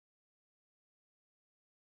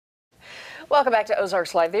Welcome back to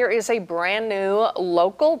Ozarks Live. There is a brand new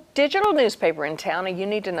local digital newspaper in town, and you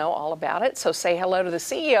need to know all about it. So say hello to the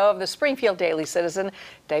CEO of the Springfield Daily Citizen,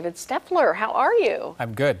 David Steffler. How are you?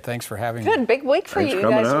 I'm good. Thanks for having me. Good. Big week for you. You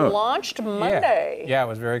guys launched Monday. Yeah, it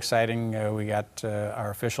was very exciting. We got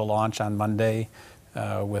our official launch on Monday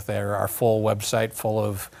with our full website full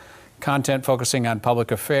of content focusing on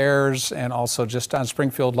public affairs and also just on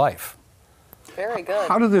Springfield life. Very good.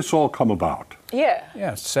 How did this all come about?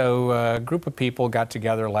 Yeah, so a group of people got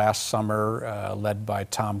together last summer, led by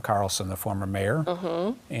Tom Carlson, the former mayor,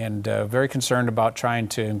 and very concerned about trying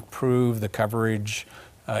to improve the coverage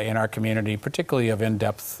in our community, particularly of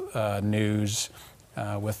in-depth news.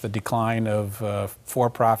 With the decline of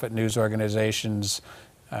for-profit news organizations,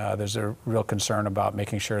 there's a real concern about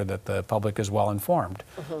making sure that the public is well informed.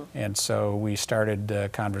 And so we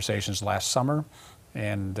started conversations last summer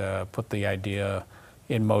and put the idea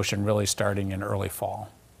in motion really starting in early fall.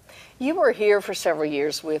 You were here for several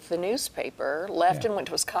years with the newspaper, left and went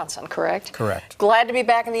to Wisconsin, correct? Correct. Glad to be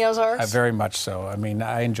back in the Ozarks? Very much so. I mean,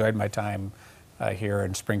 I enjoyed my time here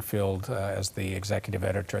in Springfield as the executive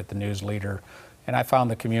editor at the News Leader, and I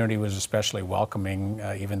found the community was especially welcoming,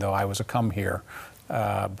 even though I was a come here.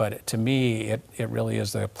 But to me, it really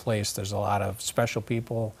is the place. There's a lot of special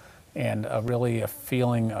people and really a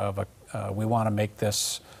feeling of we want to make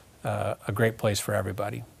this a great place for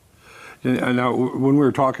everybody. And now, when we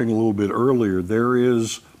were talking a little bit earlier,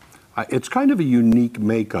 it's kind of a unique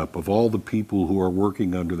makeup of all the people who are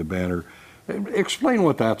working under the banner. Explain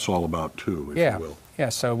what that's all about, too, if you will. Yeah,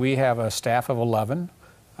 so we have a staff of 11,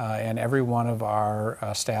 and every one of our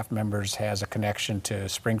staff members has a connection to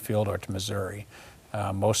Springfield or to Missouri.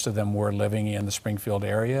 Most of them were living in the Springfield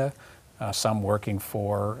area, some working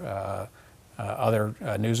for other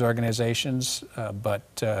news organizations,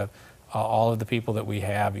 but all of the people that we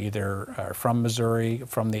have either are from Missouri,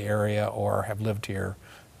 from the area, or have lived here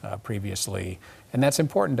previously. And that's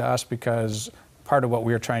important to us because part of what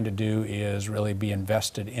we're trying to do is really be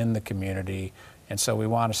invested in the community, and so we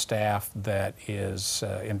want a staff that is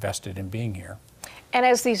invested in being here. And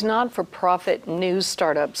as these non-for-profit news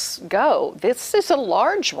startups go, this is a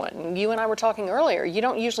large one. You and I were talking earlier. You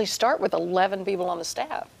don't usually start with 11 people on the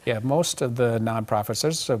staff. Yeah, most of the nonprofits,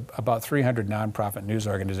 there's about 300 nonprofit news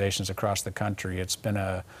organizations across the country. It's been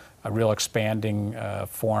a real expanding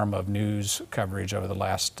form of news coverage over the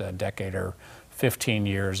last decade or 15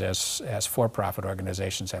 years as for-profit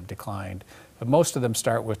organizations have declined. But most of them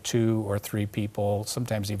start with 2 or 3 people,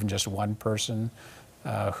 sometimes even just one person,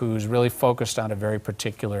 who's really focused on a very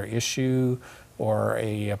particular issue or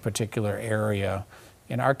a particular area.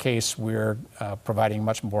 In our case, we're providing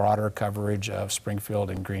much broader coverage of Springfield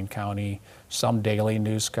and Greene County, some daily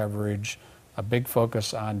news coverage, a big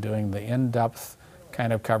focus on doing the in-depth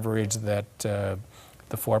kind of coverage that the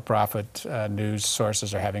for-profit news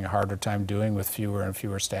sources are having a harder time doing with fewer and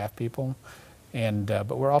fewer staff people. And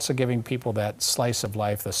but we're also giving people that slice of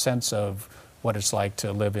life, the sense of what it's like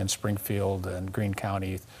to live in Springfield and Greene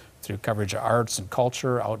County through coverage of arts and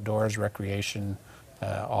culture, outdoors, recreation,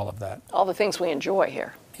 all of that. All the things we enjoy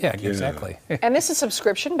here. Yeah, exactly. And this is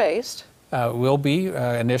subscription-based. Will be.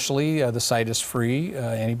 Initially, the site is free.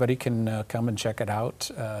 Anybody can come and check it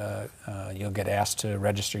out. You'll get asked to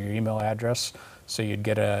register your email address, so you'd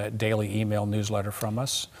get a daily email newsletter from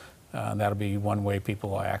us. That'll be one way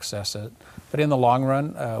people will access it. But in the long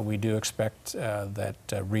run, we do expect that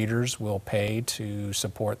readers will pay to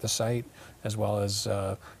support the site, as well as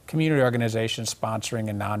community organizations sponsoring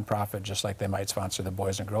a nonprofit, just like they might sponsor the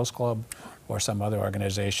Boys and Girls Club or some other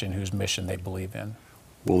organization whose mission they believe in.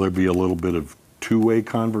 Will there be a little bit of two-way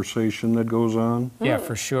conversation that goes on? Yeah,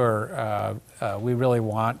 for sure. We really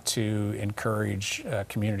want to encourage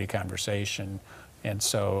community conversation. And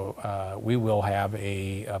so we will have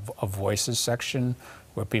a voices section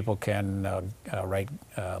where people can write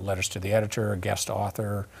letters to the editor, guest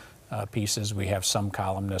author pieces. We have some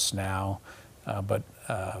columnists now, but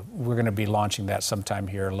we're going to be launching that sometime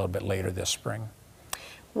here a little bit later this spring.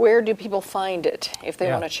 Where do people find it if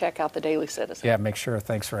they want to check out the Daily Citizen? Yeah, make sure.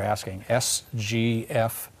 Thanks for asking.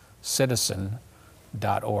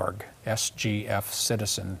 sgfcitizen.org.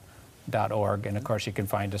 sgfcitizen.org. And of course, you can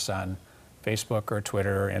find us on Facebook or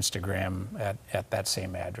Twitter or Instagram at that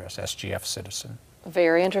same address, SGF Citizen.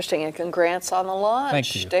 Very interesting, and congrats on the launch.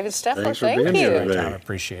 Thank you. David Steffler, Thanks for being here today. I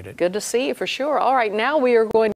appreciate it. Good to see you for sure. All right, now we are going